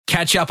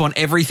Catch up on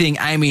everything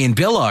Amy and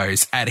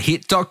Billows at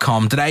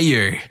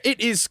hit.com.au. It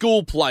is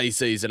school play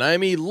season,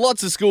 Amy.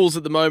 Lots of schools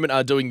at the moment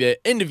are doing their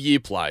end-of-year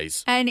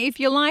plays. And if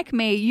you're like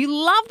me, you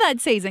love that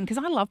season because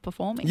I love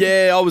performing.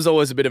 Yeah, I was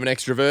always a bit of an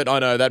extrovert. I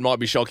know that might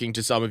be shocking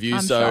to some of you.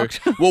 I'm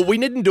shocked. Well, we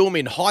didn't do them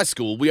in high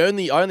school. I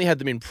only had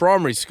them in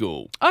primary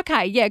school.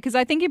 Okay, yeah, because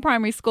I think in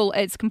primary school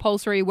it's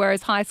compulsory,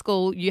 whereas high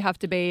school you have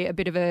to be a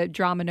bit of a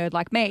drama nerd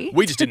like me.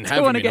 We just didn't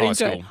have them in high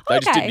school. They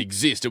just Okay. didn't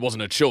exist. It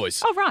wasn't a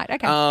choice. Oh, right,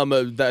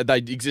 okay. They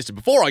existed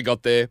before I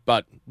got there,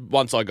 but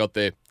once I got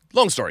there,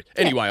 long story.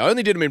 Anyway, I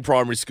only did them in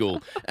primary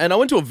school, and I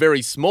went to a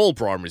very small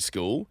primary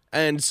school,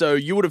 and so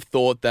you would have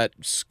thought that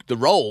the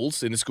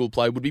roles in the school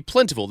play would be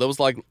plentiful. There was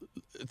like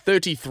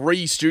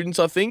 33 students,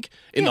 I think,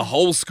 in the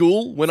whole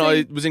school when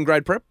I was in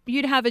grade prep.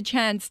 You'd have a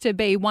chance to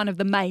be one of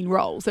the main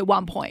roles at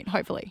one point,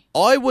 hopefully.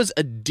 I was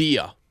a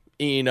deer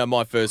in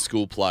my first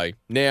school play.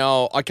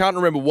 Now, I can't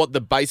remember what the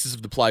basis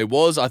of the play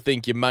was. I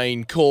think your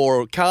main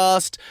core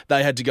cast,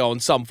 they had to go on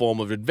some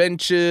form of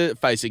adventure,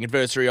 facing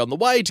adversity on the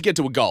way to get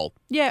to a goal.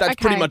 Yeah, That's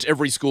okay. pretty much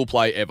every school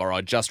play ever, I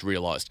just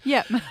realised.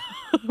 Yep.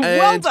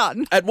 Well And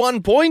done. At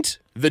one point,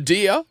 the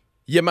deer,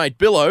 your mate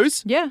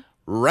Billows, Yeah.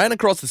 ran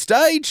across the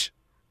stage,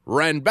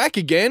 ran back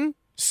again,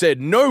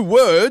 said no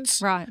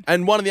words, Right.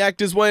 and one of the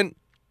actors went,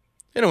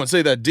 "Anyone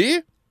see that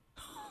deer?"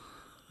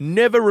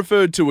 Never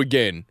referred to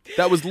again.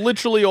 That was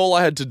literally all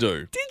I had to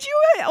do. Did you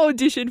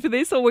audition for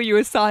this or were you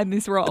assigned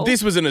this role?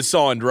 This was an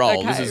assigned role.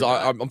 Okay, This is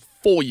right. I'm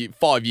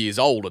 5 years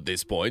old at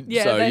this point.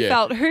 Yeah, so, they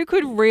felt who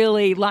could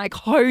really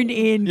hone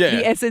in Yeah.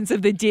 the essence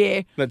of the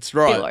deer. That's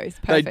right. Billows.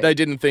 They Perfect.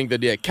 didn't think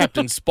that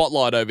Captain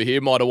Spotlight over here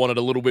might have wanted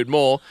a little bit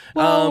more.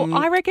 Well,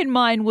 I reckon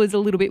mine was a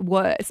little bit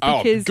worse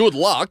because good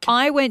luck.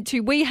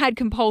 we had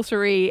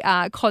compulsory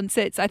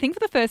concerts, I think for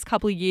the first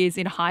couple of years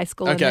in high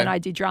school, and Okay. then I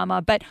did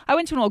drama, but I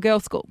went to an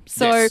all-girls school.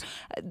 So Yes.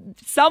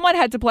 someone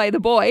had to play the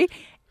boy.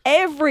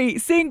 Every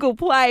single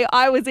play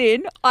I was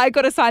in, I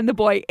got assigned the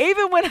boy,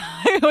 even when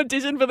I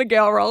auditioned for the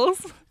girl roles.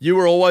 You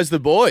were always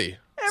the boy.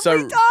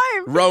 Every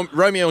time.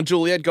 Romeo and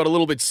Juliet got a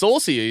little bit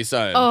saucy, are you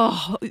saying?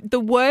 Oh, the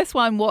worst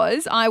one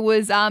was I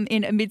was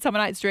in A Midsummer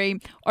Night's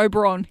Dream,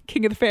 Oberon,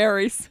 King of the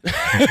Fairies.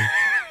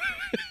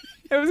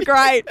 It was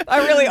great.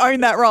 I really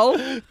owned that role.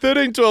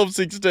 13, 12,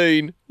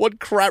 16. What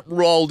crap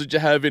role did you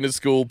have in a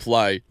school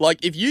play?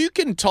 Like, if you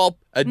can top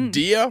a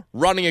deer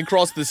running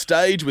across the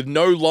stage with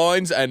no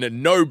lines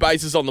and no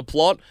basis on the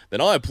plot,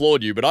 then I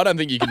applaud you, but I don't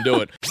think you can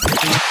do it.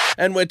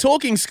 And we're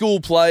talking school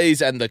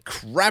plays and the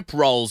crap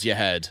roles you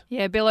had.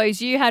 Yeah,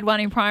 Billows, you had one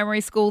in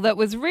primary school that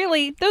was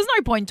really, there was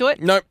no point to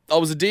it. Nope, I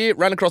was a deer,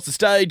 ran across the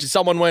stage,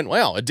 someone went,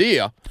 wow, a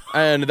deer.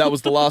 And that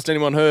was the last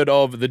anyone heard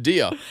of the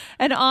deer.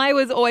 And I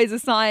was always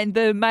assigned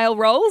the male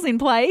roles in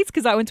plays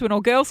because I went to an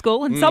all-girls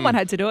school and someone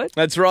had to do it.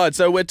 That's right.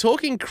 So we're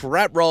talking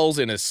crap roles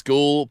in a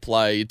school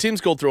play.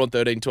 Tim's called through on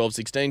 13, 12,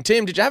 16.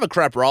 Tim, did you have a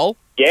crap role?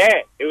 Yeah,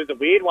 it was a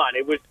weird one.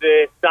 It was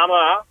the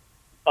summer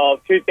of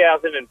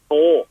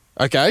 2004,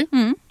 Okay.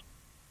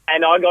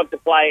 and I got to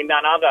play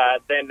none other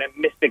than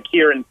Mr.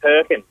 Kieran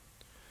Perkins,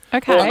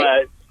 Okay.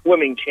 former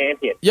swimming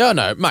champion. Yeah,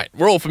 no, mate,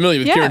 we're all familiar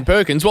with Yeah. Kieran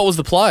Perkins. What was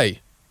the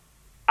play?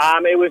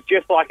 It was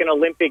just like an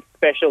Olympic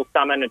special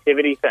summer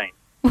nativity scene.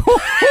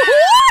 What?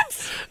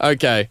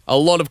 Okay, a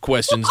lot of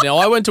questions. Now,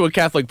 I went to a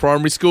Catholic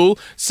primary school,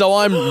 so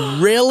I'm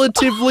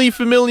relatively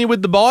familiar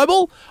with the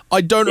Bible.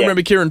 I don't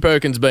remember Kieran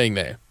Perkins being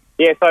there.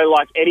 Yeah, so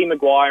like Eddie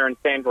Maguire and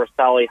Sandra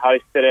Sully hosted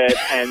it,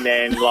 and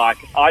then I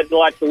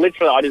just went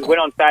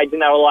on stage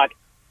and they were like,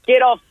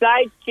 "Get off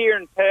stage,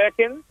 Kieran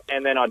Perkins,"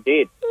 and then I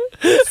did.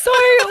 So,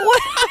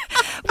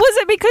 was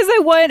it because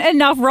there weren't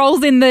enough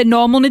roles in the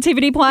normal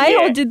nativity play,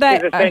 or did they?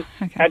 'Cause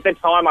At the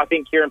time, I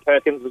think Kieran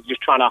Perkins was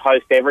just trying to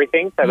host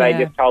everything, so they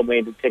Yeah. just told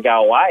me to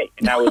go away,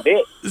 and that was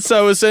it.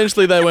 So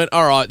essentially they went,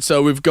 all right,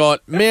 so we've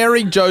got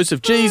Mary,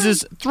 Joseph,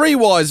 Jesus, 3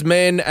 wise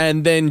men,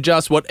 and then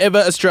just whatever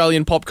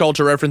Australian pop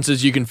culture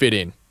references you can fit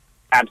in.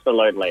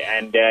 Absolutely.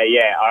 And,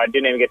 I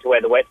didn't even get to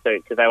wear the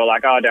wetsuit because they were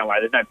like, "Oh, don't worry,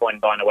 there's no point in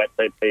buying a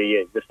wetsuit for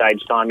the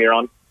stage time you're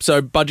on."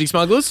 So budgie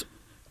smugglers?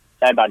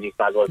 No budgie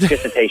smugglers,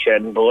 just a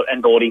T-shirt and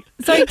boardies.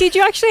 So, did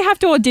you actually have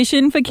to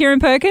audition for Kieran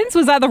Perkins?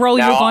 Was that the role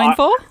you No, were going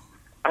for?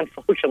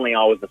 Unfortunately,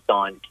 I was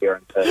assigned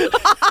Kieran Perkins.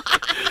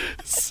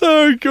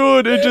 So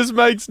good. It just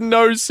makes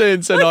no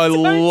sense, and I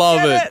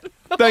love it.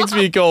 Thanks for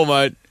your call,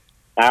 mate.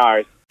 No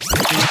worries.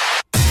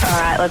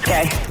 All right, let's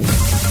go.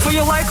 For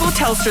your local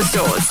Telstra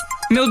stores,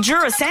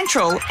 Mildura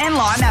Central and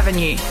Lime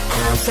Avenue.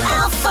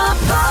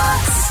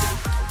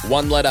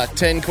 One letter,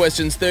 10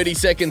 questions, 30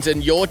 seconds,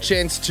 and your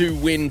chance to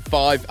win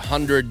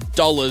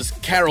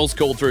 $500. Carol's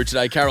called through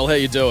today. Carol, how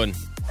you doing?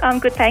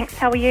 Good, thanks.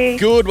 How are you?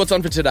 Good. What's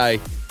on for today?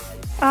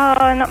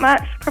 Oh, not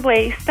much.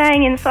 Probably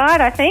staying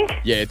inside, I think.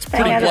 Yeah, it's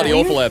Staying pretty out of bloody the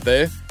wind. awful out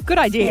there. Good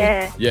idea.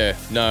 Yeah. Yeah,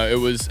 no, it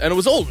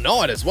was all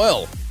night as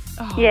well.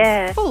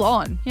 Yeah. Full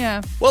on,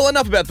 yeah. Well,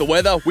 enough about the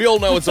weather. We all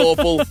know it's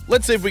awful.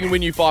 Let's see if we can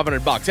win you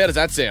 $500. How does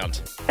that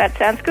sound? That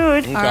sounds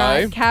good. Okay. All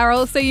right,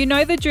 Carol, so you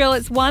know the drill.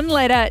 It's one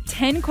letter,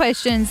 10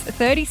 questions,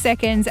 30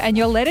 seconds, and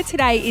your letter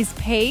today is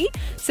P.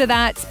 So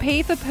that's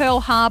P for Pearl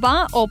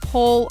Harbor or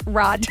Paul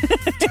Rudd.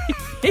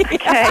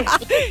 Okay.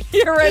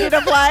 You ready to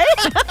play?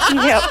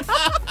 Yep.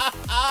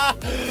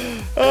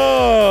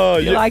 Oh,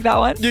 You like that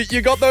one?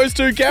 you got those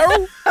two,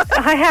 Carol?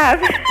 I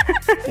have.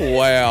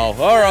 Wow.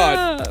 All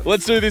right.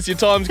 Let's do this. Your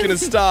time's going to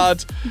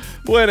start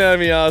when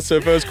Amy asks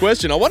her first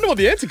question. I wonder what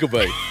the answer could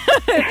be.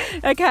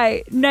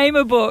 Okay, name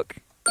a book.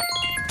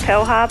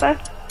 Pearl Harbor.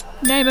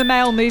 Name a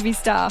male movie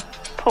star.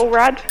 Paul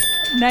Rudd.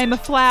 Name a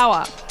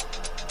flower.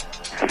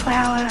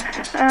 Flower.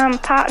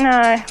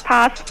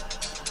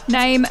 Pass.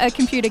 Name a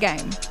computer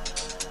game.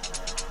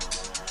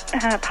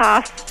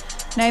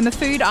 Pass. Name a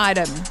food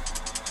item.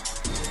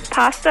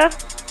 Pasta.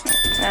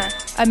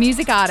 A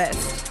music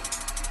artist.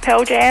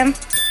 Pearl Jam.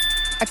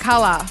 A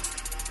colour.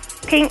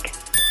 Pink.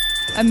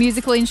 A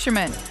musical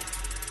instrument.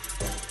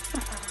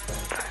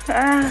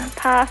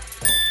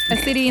 Pass. A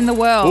city in the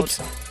world.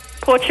 Oops.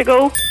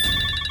 Portugal.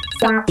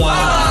 Oh,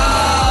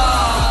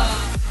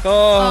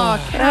 Oh,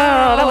 Oh,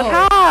 that was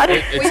hard.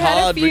 it's we had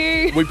a hard.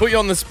 few. We put you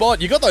on the spot.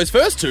 You got those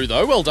first two,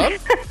 though. Well done.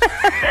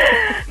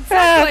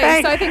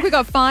 Thanks. So I think we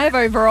got 5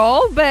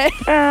 overall, but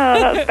Oh,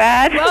 that was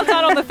bad. well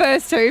done on the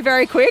first 2.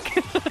 Very quick.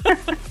 Pearl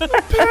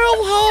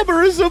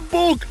Harbor is a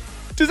book.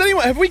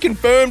 Have we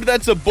confirmed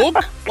that's a book?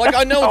 Like,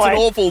 I know it's an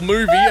awful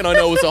movie and I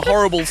know it's a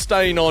horrible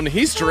stain on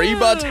history,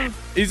 but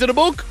is it a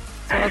book?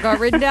 So I got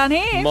written down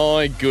here.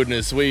 My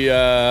goodness.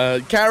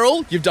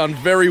 Carol, you've done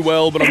very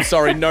well, but I'm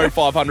sorry, no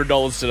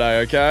 $500 today,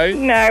 okay?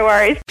 No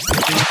worries.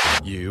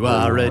 You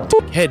are a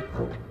dickhead,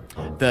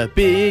 the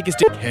biggest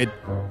dickhead.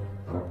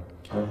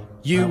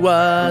 You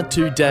are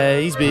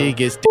today's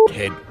biggest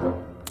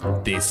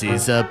dickhead. This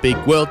is a big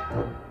world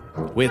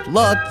with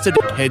lots of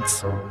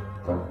dickheads,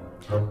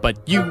 but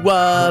you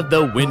are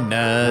the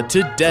winner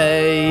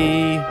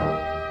today.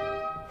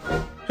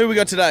 Who we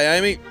got today,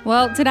 Amy?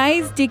 Well,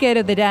 today's dickhead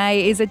of the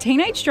day is a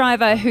teenage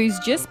driver who's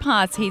just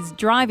passed his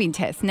driving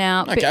test.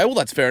 Now, Okay, well,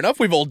 that's fair enough.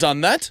 We've all done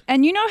that.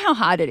 and you know how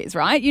hard it is,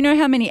 right? You know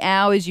how many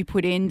hours you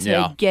put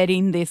into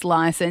getting this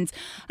license.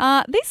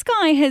 This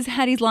guy has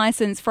had his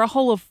license for a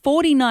whole of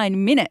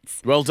 49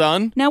 minutes. Well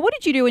done. Now, what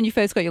did you do when you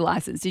first got your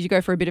license? Did you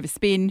go for a bit of a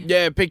spin?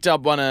 Yeah, picked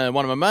up one of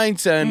my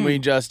mates and we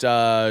just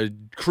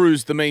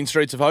cruised the mean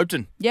streets of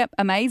Hopeton. Yep,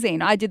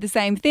 amazing. I did the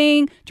same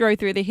thing, drove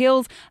through the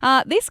hills.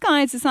 This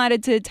guy has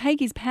decided to take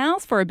his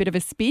pals for a bit of a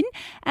spin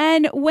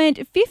and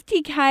went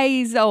 50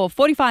 Ks or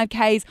 45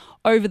 Ks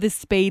over the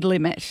speed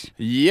limit.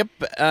 Yep.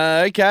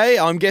 Okay.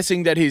 I'm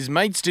guessing that his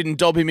mates didn't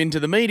dob him into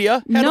the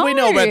media. How do we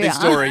know about this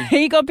story?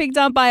 He got picked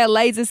up by a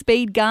laser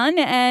speed gun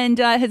and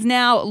has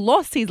now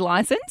lost his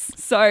license.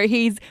 So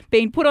he's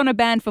been put on a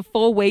ban for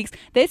 4 weeks.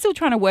 They're still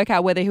trying to work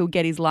out whether he'll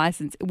get his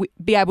license,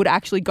 be able to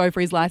actually go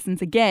for his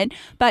license again.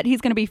 But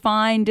he's going to be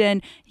fined.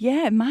 And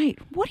yeah, mate,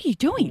 what are you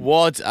doing?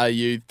 What are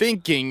you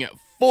thinking?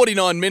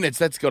 49 minutes.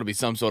 That's got to be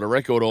some sort of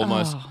record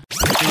almost.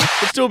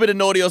 Let's do a bit of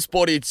naughty or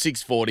sporty at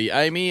 6:40,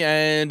 Amy.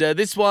 And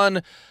this one,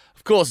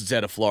 of course, it's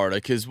out of Florida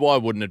because why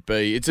wouldn't it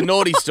be? It's a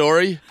naughty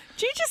story.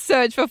 Did you just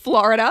search for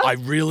Florida? I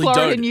really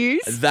Florida don't.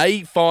 news?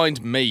 They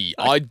find me.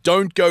 I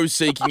don't go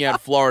seeking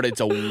out Florida.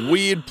 It's a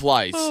weird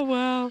place. Oh,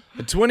 wow.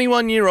 A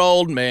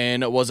 21-year-old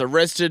man was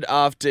arrested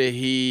after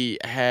he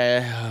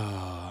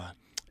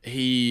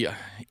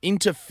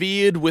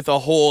interfered with a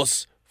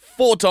horse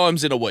 4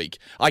 times in a week.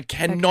 I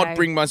cannot Okay.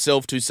 bring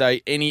myself to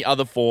say any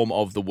other form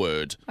of the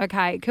word.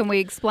 Okay, can we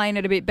explain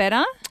it a bit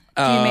better?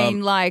 Do you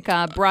mean like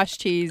brush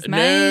to his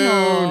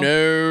mane?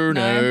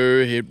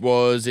 No. It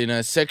was in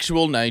a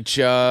sexual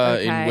nature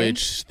in Okay.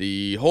 which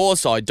the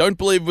horse, I don't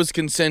believe, was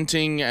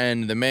consenting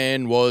and the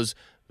man was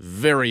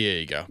very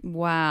eager.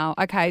 Wow.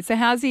 Okay, so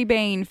how's he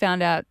been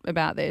found out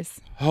about this?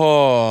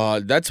 Oh,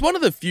 that's one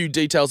of the few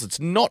details that's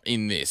not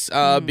in this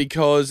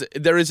because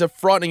there is a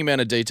frightening amount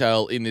of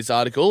detail in this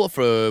article.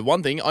 For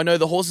one thing, I know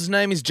the horse's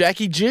name is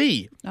Jackie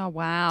G. Oh,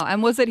 wow.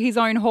 And was it his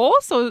own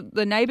horse or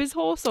the neighbour's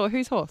horse or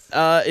whose horse?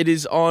 It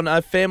is on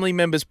a family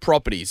member's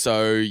property.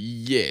 So,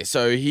 yeah,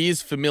 so he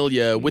is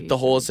familiar with the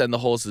horse and the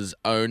horse's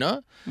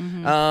owner.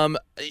 Mm-hmm.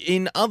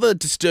 In other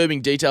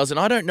disturbing details, and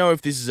I don't know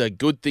if this is a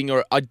good thing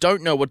or I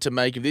don't know what to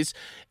make of this,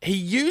 he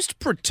used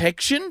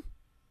protection.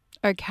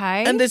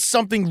 Okay. And there's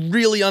something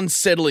really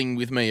unsettling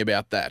with me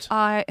about that.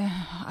 I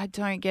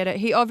don't get it.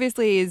 He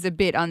obviously is a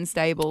bit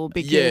unstable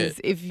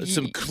because if you...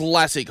 Some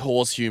classic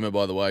horse humour,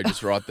 by the way,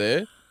 just right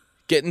there.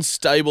 Getting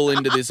stable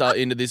into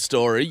this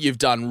story. You've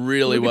done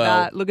really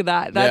well. Look at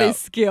that. That is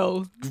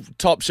skill.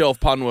 Top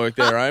shelf pun work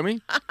there, Amy.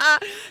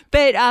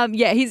 But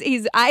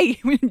he's A,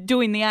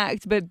 doing the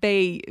act, but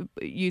B,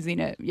 using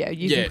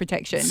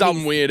protection.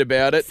 Something weird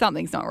about it.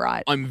 Something's not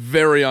right. I'm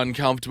very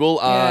uncomfortable.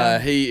 Yeah.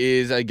 He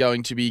is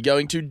going to be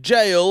going to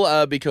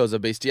jail because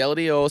of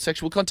bestiality or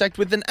sexual contact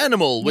with an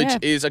animal, which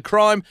is a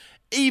crime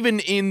even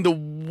in the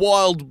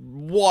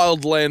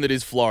wild land that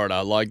is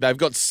Florida. Like, they've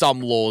got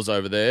some laws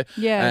over there.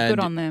 Yeah, and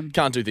good on them.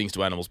 Can't do things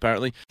to animals,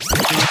 apparently.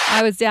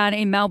 I was down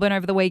in Melbourne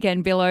over the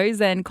weekend,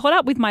 Billows, and caught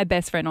up with my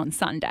best friend on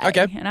Sunday.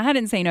 Okay. And I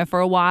hadn't seen her for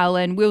a while,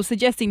 and we were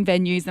suggesting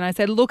venues, and I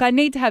said, look, I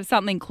need to have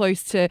something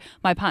close to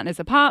my partner's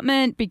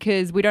apartment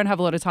because we don't have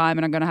a lot of time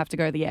and I'm going to have to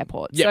go to the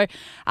airport. Yep.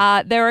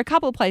 So there are a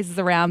couple of places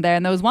around there,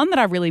 and there was one that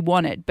I really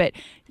wanted, but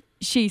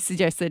she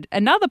suggested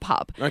another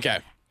pub. Okay.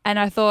 And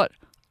I thought,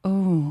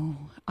 oh,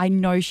 I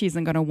know she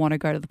isn't going to want to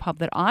go to the pub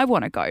that I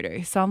want to go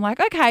to. So I'm like,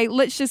 okay,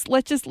 let's just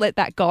let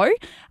that go.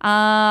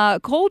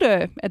 Called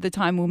her at the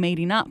time we were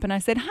meeting up, and I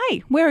said, hey,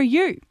 where are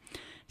you?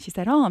 She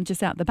said, oh, I'm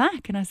just out the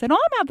back. And I said, oh,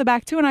 I'm out the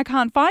back too, and I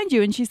can't find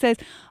you. And she says,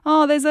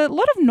 oh, there's a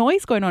lot of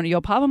noise going on at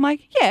your pub. I'm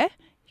like, yeah,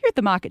 you're at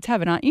the Market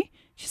Tavern, aren't you?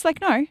 She's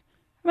like, no, I'm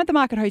at the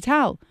Market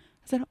Hotel.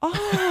 I said,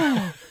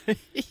 oh,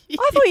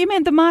 I thought you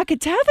meant the Market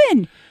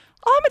Tavern.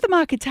 Oh, I'm at the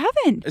Market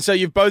Tavern. So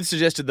you've both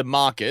suggested the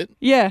market.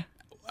 Yeah.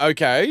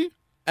 Okay.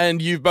 And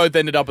you've both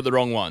ended up at the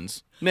wrong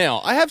ones.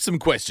 Now, I have some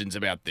questions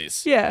about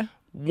this. Yeah.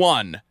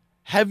 One,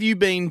 have you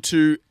been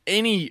to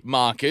any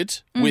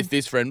market with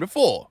this friend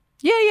before?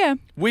 Yeah.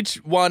 Which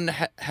one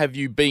have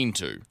you been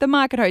to? The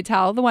Market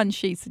Hotel, the one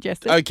she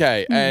suggested.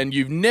 Okay, and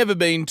you've never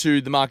been to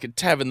the Market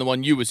Tavern, the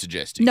one you were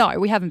suggesting? No,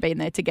 we haven't been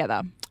there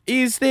together.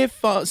 Is there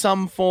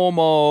some form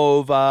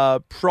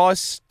of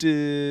price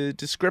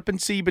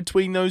discrepancy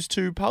between those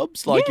two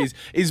pubs? Like, Yeah.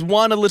 is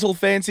one a little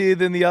fancier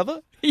than the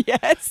other?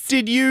 Yes.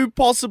 Did you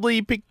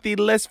possibly pick the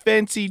less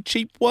fancy,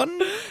 cheap one?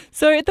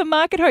 So at the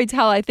Market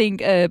Hotel, I think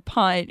a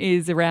pint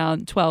is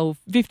around $12,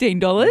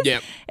 $15.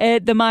 Yep.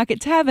 At the Market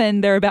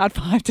Tavern, they're about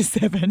 $5 to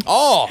 $7.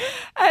 Oh,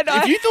 And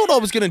if you thought I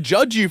was going to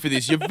judge you for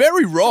this, you're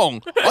very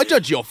wrong. I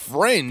judge your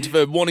friend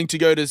for wanting to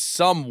go to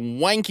some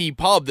wanky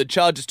pub that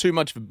charges too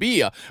much for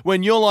beer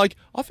when you're like,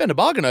 I found a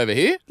bargain over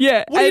here.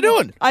 Yeah. What are you and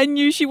doing? I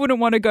knew she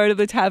wouldn't want to go to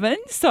the tavern.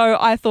 So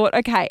I thought,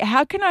 okay,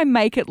 how can I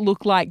make it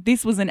look like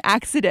this was an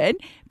accident,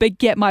 but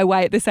get my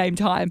way at the same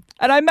time?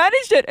 And I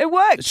managed it. It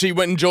worked. She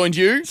went and joined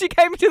you? She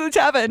came to the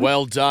tavern.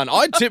 Well done.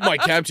 I tip my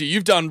cap to you.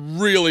 You've done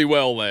really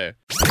well there.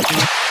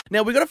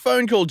 Now, we got a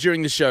phone call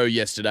during the show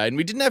yesterday, and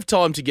we didn't have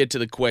time to get to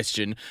the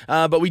question,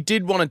 but we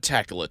did want to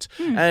tackle it.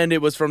 And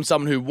it was from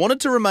someone who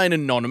wanted to remain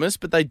anonymous,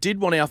 but they did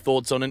want our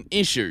thoughts on an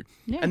issue.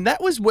 Yeah. And that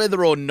was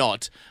whether or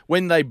not,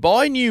 when they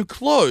buy new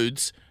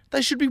clothes,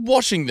 they should be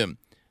washing them.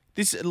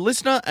 This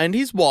listener and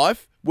his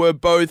wife were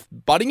both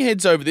butting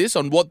heads over this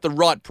on what the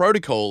right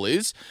protocol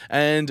is,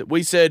 and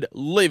we said,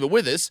 leave it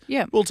with us.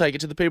 Yeah. We'll take it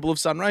to the people of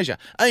Sunraysia.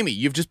 Amy,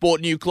 you've just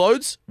bought new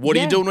clothes. What are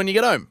Yeah. you doing when you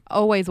get home?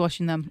 Always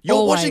washing them. You're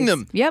Always. washing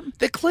them. Yep.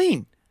 They're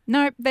clean.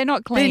 No, they're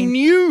not They're clean.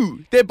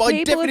 new. They're by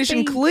People have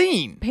definition been-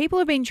 clean. People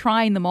have been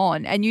trying them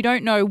on, and you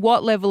don't know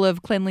what level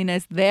of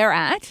cleanliness they're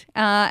at.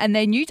 And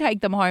then you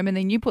take them home and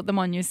then you put them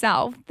on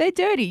yourself. They're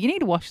dirty. You need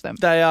to wash them.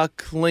 They are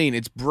clean.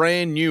 It's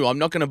brand new. I'm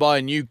not going to buy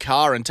a new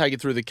car and take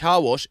it through the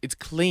car wash. It's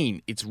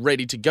clean. It's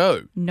ready to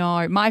go.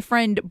 No, my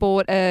friend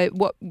bought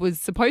what was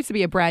supposed to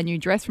be a brand new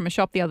dress from a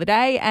shop the other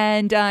day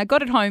and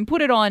got it home,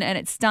 put it on, and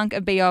it stunk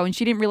of BO, and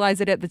she didn't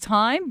realize it at the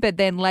time, but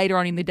then later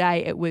on in the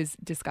day, it was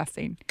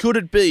disgusting. Could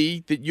it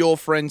be that your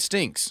friend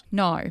stinks?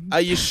 No. Are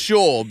you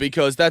sure?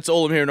 Because that's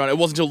all I'm hearing right now. It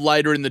wasn't until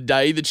later in the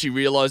day that she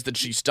realised that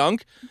she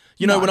stunk.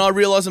 You know, No. when I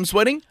realise I'm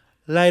sweating?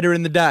 Later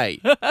in the day.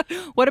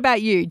 What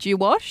about you? Do you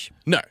wash?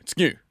 No, it's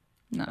new.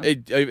 No.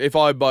 If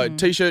I buy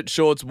T-shirt,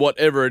 shorts,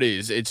 whatever it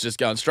is, it's just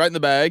going straight in the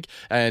bag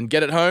and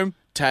get it home,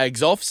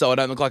 tags off so I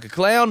don't look like a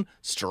clown,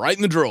 straight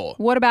in the drawer.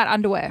 What about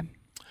underwear?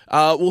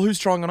 Well, who's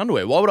trying on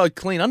underwear? Why would I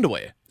clean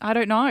underwear? I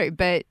don't know,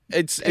 but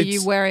are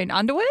you wearing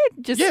underwear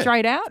just Yeah,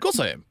 straight out? Of course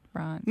I am.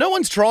 Right. No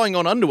one's trying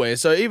on underwear,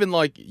 so even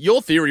like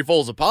your theory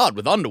falls apart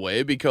with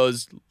underwear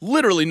because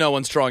literally no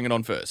one's trying it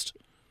on first.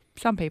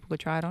 Some people could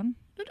try it on.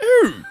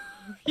 Who?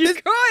 You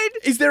could.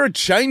 Is there a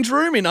change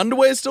room in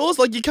underwear stores?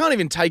 Like, you can't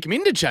even take them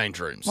into change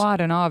rooms. Well, I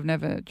don't know. I've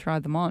never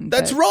tried them on.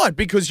 That's but right,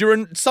 because you're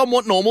a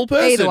somewhat normal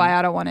person. Either way,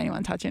 I don't want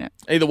anyone touching it.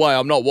 Either way,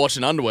 I'm not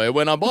washing underwear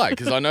when I buy it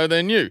because I know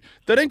they're new.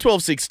 13,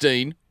 12,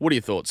 16. What are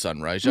your thoughts,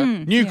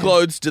 Sunraysia? New yeah.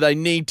 clothes, do they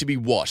need to be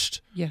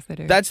washed? Yes, they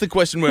do. That's the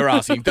question we're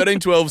asking. 13,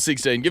 12,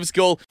 16. Give us a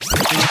call.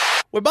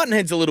 We're butting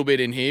heads a little bit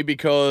in here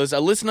because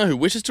a listener who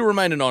wishes to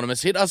remain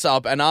anonymous hit us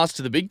up and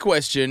asked the big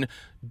question,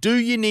 do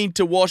you need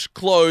to wash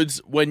clothes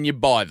when you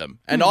buy them?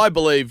 And I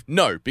believe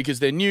no, because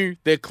they're new,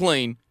 they're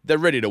clean, they're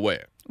ready to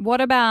wear.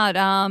 What about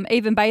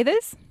even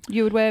bathers?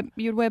 You would wear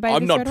bathers?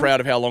 I'm not straight away? proud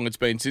of how long it's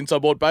been since I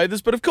bought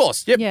bathers, but of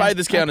course, yep, Yeah,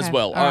 bathers count as okay,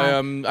 well. all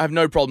right. I have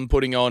no problem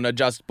putting on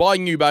just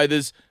buying new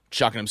bathers,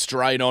 chucking them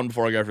straight on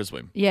before I go for a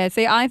swim. Yeah,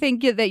 see, I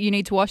think that you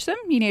need to wash them.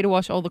 You need to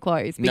wash all the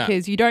clothes No.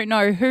 because you don't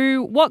know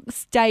what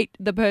state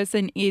the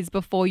person is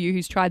before you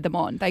who's tried them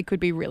on. They could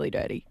be really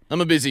dirty.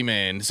 I'm a busy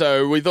man,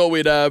 so we thought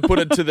we'd put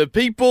it to the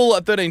people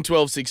at 13,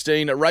 12,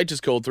 16. Rach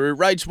has called through.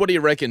 Rach, what do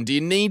you reckon? Do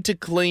you need to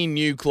clean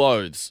new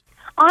clothes?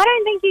 I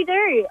don't think you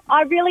do.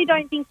 I really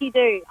don't think you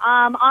do.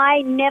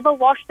 I never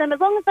wash them as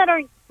long as they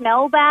don't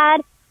smell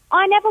bad.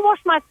 I never wash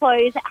my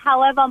clothes.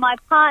 However, my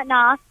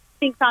partner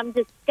thinks I'm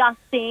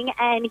disgusting,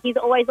 and he's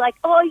always like,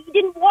 "Oh, you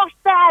didn't wash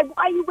that.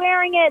 Why are you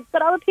wearing it? It's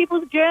got other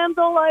people's germs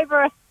all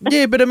over it."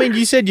 Yeah, but I mean,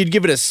 you said you'd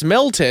give it a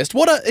smell test.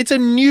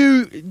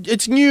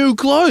 It's new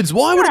clothes.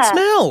 Why would it Yeah.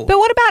 smell? But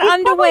what about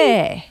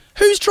underwear?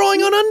 Who's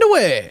trying on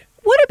underwear?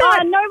 What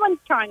about... No one's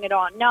trying it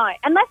on, no.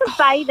 Unless it's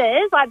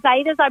bathers. Like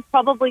bathers, I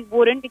probably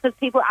wouldn't because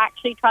people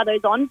actually try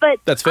those on. But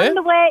That's fair.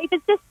 underwear, if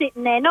it's just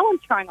sitting there, no one's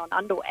trying on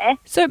underwear.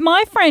 So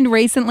my friend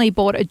recently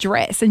bought a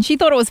dress and she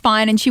thought it was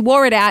fine and she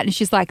wore it out and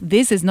she's like,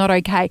 this is not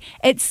okay.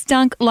 It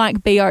stunk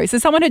like BO. So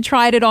someone had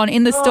tried it on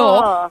in the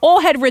store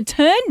or had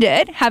returned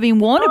it, having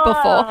worn it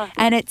before,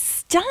 and it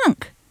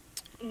stunk.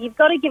 You've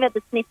got to give it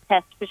the sniff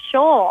test for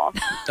sure.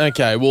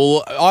 Okay,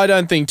 well, I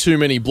don't think too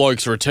many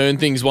blokes return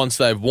things once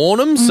they've worn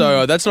them,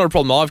 so that's not a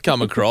problem I've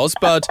come across.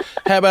 But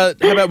how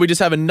about we just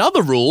have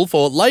another rule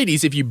for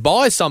ladies? If you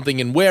buy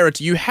something and wear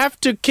it, you have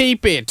to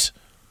keep it.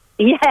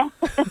 Yeah.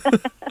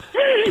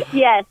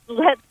 Yes,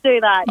 let's do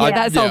that. Yeah, Yeah.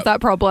 that solves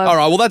that problem. All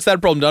right, well, that's that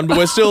problem done. But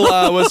we're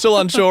still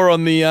unsure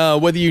on the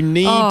whether you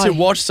need to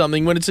wash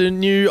something when it's a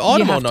new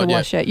item You or have not to yet.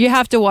 wash it. You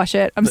have to wash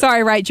it. I'm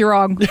sorry, Rach, you're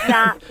wrong.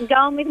 Nah, I'm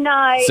going with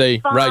no. See,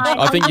 Fine. Rach,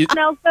 I think you- It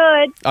smells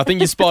good. I think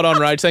you're spot on,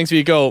 Rach. Thanks for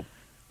your call.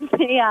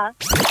 Yeah.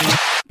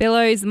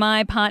 Billows,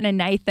 my partner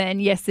Nathan,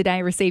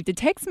 yesterday received a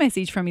text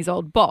message from his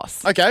old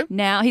boss. Okay.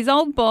 Now, his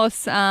old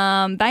boss,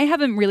 they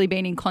haven't really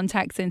been in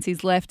contact since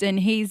he's left,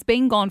 and he's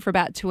been gone for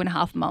about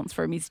 2.5 months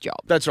from his job.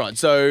 That's right.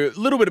 So, a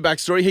little bit of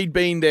backstory. He'd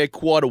been there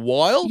quite a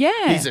while.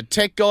 Yeah. He's a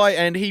tech guy,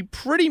 and he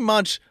pretty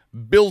much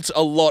built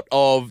a lot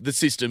of the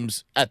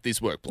systems at this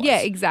workplace. Yeah,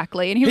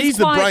 exactly. And he was He's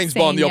the quite brains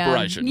behind the senior.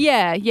 operation.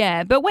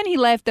 Yeah. But when he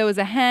left, there was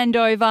a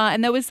handover,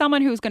 and there was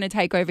someone who was going to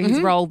take over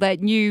his role that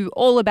knew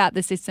all about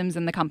the systems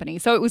and the company,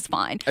 so it was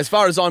fine. As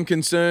far as I'm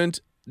concerned,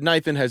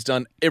 Nathan has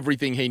done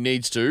everything he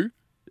needs to,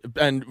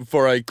 and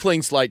for a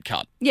clean slate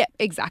cut. Yeah,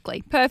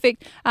 exactly.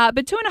 Perfect. But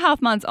 2.5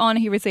 months on,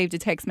 he received a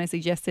text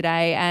message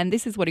yesterday, and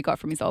this is what he got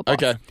from his old boss.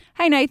 Okay.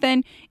 Hey,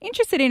 Nathan,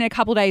 interested in a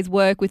couple days'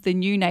 work with the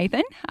new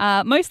Nathan,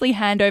 mostly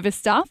handover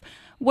stuff.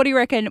 What do you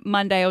reckon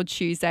Monday or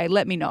Tuesday?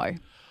 Let me know.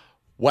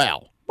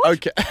 Wow.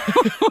 Okay.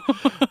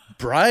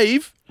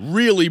 Brave.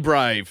 Really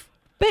brave.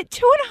 But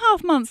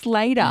 2.5 months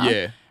later,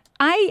 Yeah.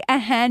 A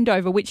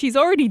handover, which he's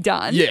already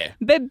done. Yeah.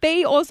 But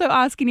B, also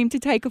asking him to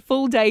take a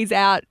full days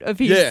out of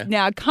his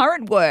now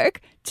current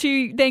work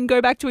to then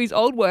go back to his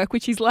old work,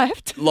 which he's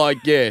left. Like,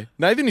 yeah,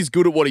 Nathan is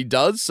good at what he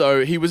does,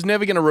 so he was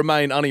never going to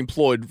remain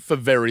unemployed for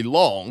very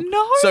long.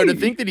 No. So to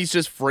think that he's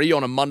just free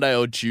on a Monday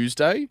or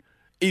Tuesday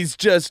is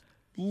just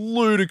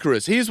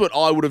ludicrous. Here's what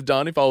I would have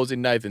done if I was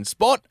in Nathan's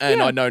spot, and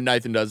Yeah. I know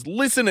Nathan does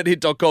listen at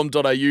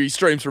hit.com.au. He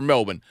streams from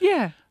Melbourne.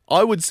 Yeah.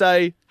 I would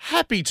say,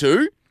 happy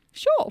to.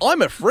 Sure.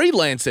 I'm a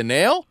freelancer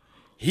now.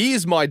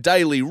 Here's my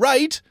daily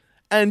rate,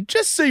 and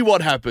just see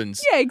what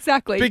happens. Yeah,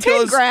 exactly.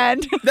 Because 10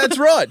 grand. That's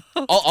right.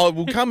 I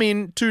will come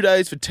in 2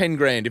 days for 10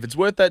 grand. If it's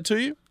worth that to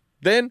you,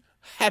 then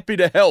happy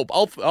to help.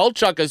 I'll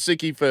chuck a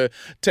sickie for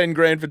 10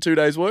 grand for 2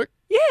 days' work.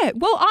 Yeah,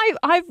 well,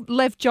 I've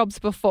left jobs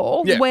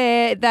before Yeah.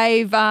 where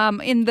they've,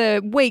 in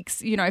the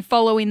weeks,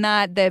 following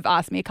that, they've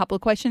asked me a couple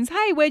of questions.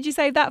 Hey, where'd you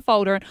save that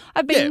folder? And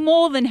I've been Yeah,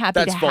 more than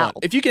happy That's to fine. help.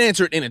 If you can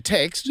answer it in a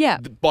text, Yeah.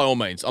 by all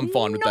means, I'm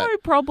fine with that. No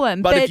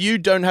problem. But if you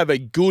don't have a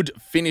good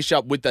finish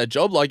up with that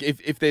job, like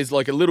if there's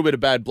like a little bit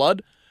of bad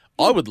blood,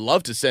 I would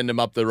love to send them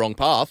up the wrong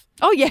path.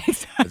 Oh, yeah,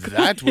 exactly.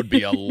 That would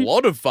be a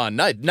lot of fun.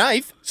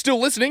 Nath, still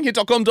listening,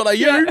 hit.com.au.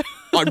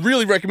 I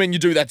really recommend you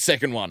do that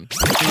second one.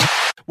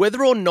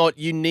 Whether or not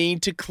you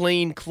need to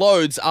clean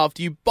clothes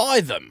after you buy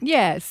them.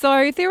 Yeah,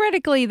 so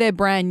theoretically they're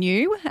brand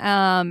new.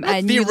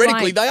 And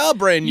Theoretically, they are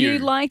brand new. You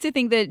like to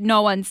think that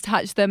no one's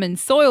touched them and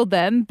soiled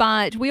them,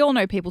 but we all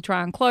know people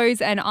try on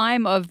clothes, and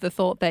I'm of the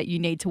thought that you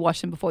need to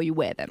wash them before you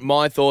wear them.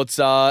 My thoughts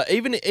are,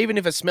 even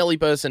if a smelly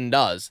person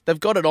does, they've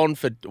got it on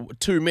for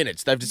 2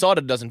 minutes. They've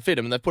decided it doesn't fit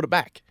them and they've put it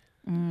back.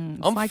 I'm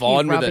Like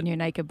fine you with rubbing it. your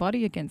naked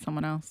body against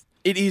someone else.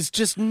 It is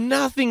just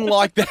nothing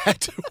like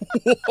that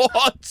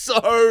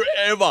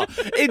whatsoever.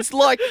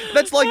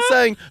 That's like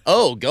saying,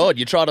 oh, God,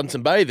 you tried on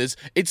some bathers.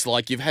 It's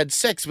like you've had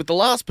sex with the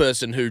last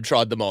person who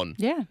tried them on.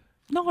 Yeah.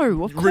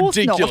 No, of course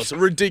not.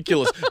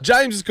 Ridiculous.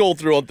 James has called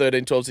through on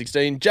 13 12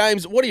 16.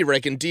 James, what do you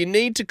reckon? Do you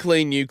need to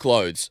clean new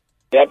clothes?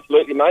 Yeah,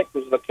 absolutely, mate.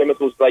 Because of the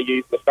chemicals they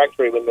use in the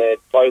factory when their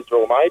clothes are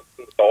all made,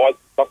 and the dyes and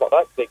stuff like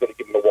that, so you've got to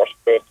give them a wash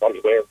first time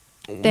you wear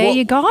them. There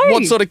you go.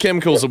 What sort of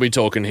chemicals are we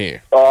talking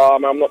here?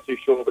 I'm not too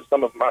sure, but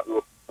some of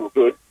them were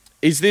good.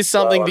 Is this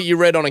something that you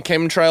read on a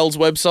chemtrails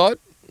website?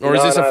 Or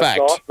is this a fact?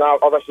 It's not.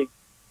 No, I've actually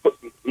put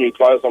some new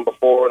clothes on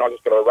before, and I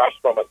just got a rash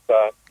from it.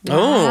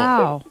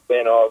 Wow.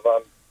 Then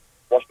I've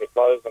washed my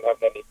clothes and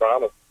haven't had any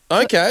dramas.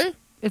 Okay.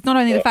 It's not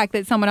only the fact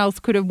that someone else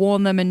could have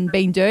worn them and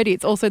been dirty,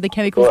 it's also the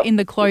chemicals in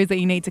the clothes that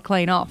you need to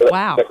clean off.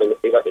 Wow.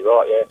 Exactly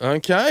right, yeah.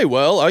 Okay,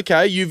 well,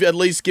 okay. You've at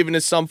least given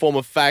us some form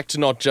of fact,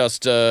 not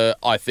just,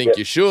 I think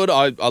you should.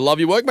 I love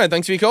your work, mate.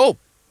 Thanks for your call.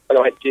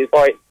 Anyway, cheers,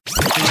 bye.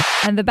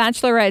 And the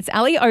Bachelorettes,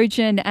 Ali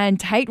Ocean and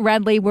Tate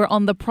Radley, were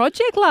on the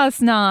project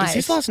last night. Is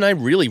his last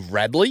name really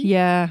Radley?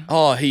 Yeah.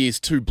 Oh, he is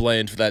too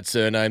bland for that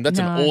surname. That's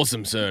an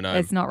awesome surname.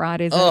 It's not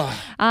right, is it?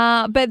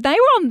 But they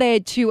were on there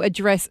to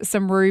address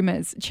some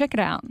rumours. Check it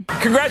out.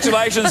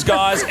 Congratulations,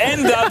 guys.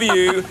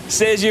 NW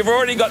says you've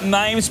already got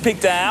names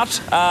picked out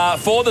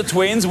for the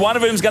twins. One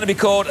of them is going to be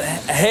called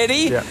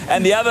Hetty,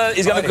 and the other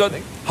is going to be called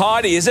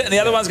Heidi, is it? And the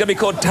other one's going to be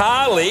called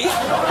Tarly.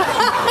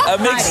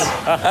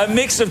 A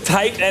mix of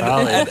Tate and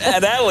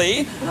Ali.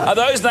 Are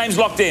those names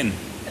locked in?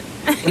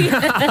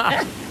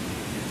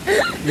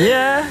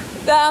 Yeah.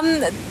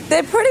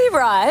 They're pretty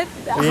right.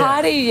 Yeah.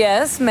 Heidi,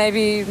 yes.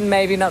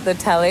 Maybe not the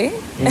Tally.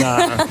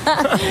 No.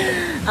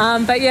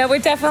 But yeah, we're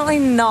definitely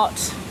not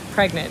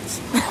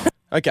pregnant.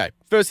 Okay,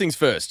 first things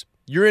first.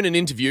 You're in an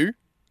interview.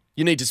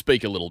 You need to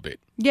speak a little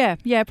bit.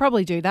 Yeah,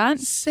 probably do that.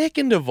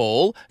 Second of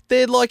all,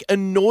 they're like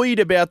annoyed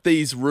about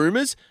these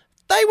rumours.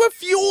 They were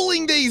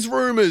fueling these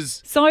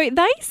rumours. So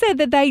they said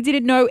that they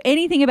didn't know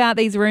anything about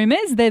these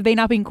rumours. They've been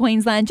up in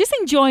Queensland just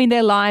enjoying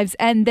their lives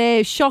and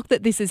they're shocked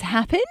that this has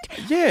happened.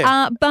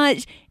 Yeah.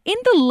 But in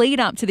the lead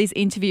up to this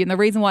interview, and the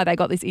reason why they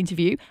got this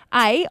interview,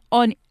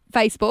 on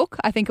Facebook,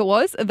 I think it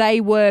was,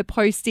 they were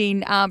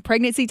posting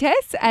pregnancy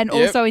tests and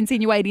also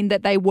insinuating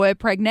that they were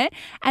pregnant.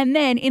 And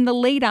then in the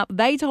lead up,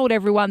 they told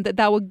everyone that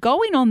they were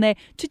going on there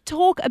to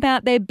talk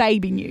about their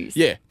baby news.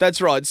 Yeah, that's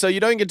right. So you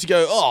don't get to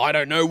go, I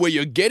don't know where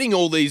you're getting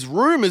all these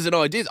rumours and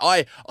ideas.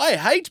 I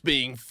hate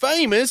being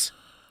famous.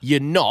 You're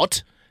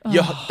not.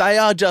 They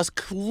are just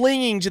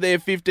clinging to their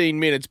 15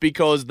 minutes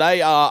because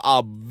they are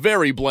a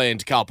very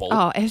bland couple.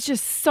 Oh, it's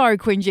just so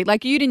cringy.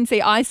 Like, you didn't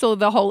see, I saw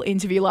the whole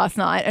interview last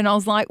night and I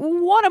was like,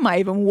 what am I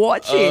even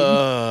watching?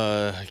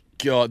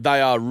 God,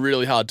 they are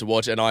really hard to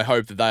watch, and I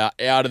hope that they are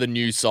out of the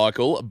news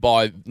cycle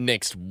by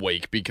next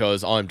week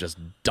because I'm just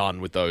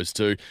done with those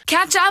two.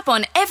 Catch up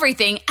on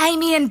everything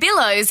Amy and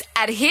Billows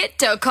at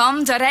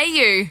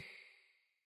hit.com.au.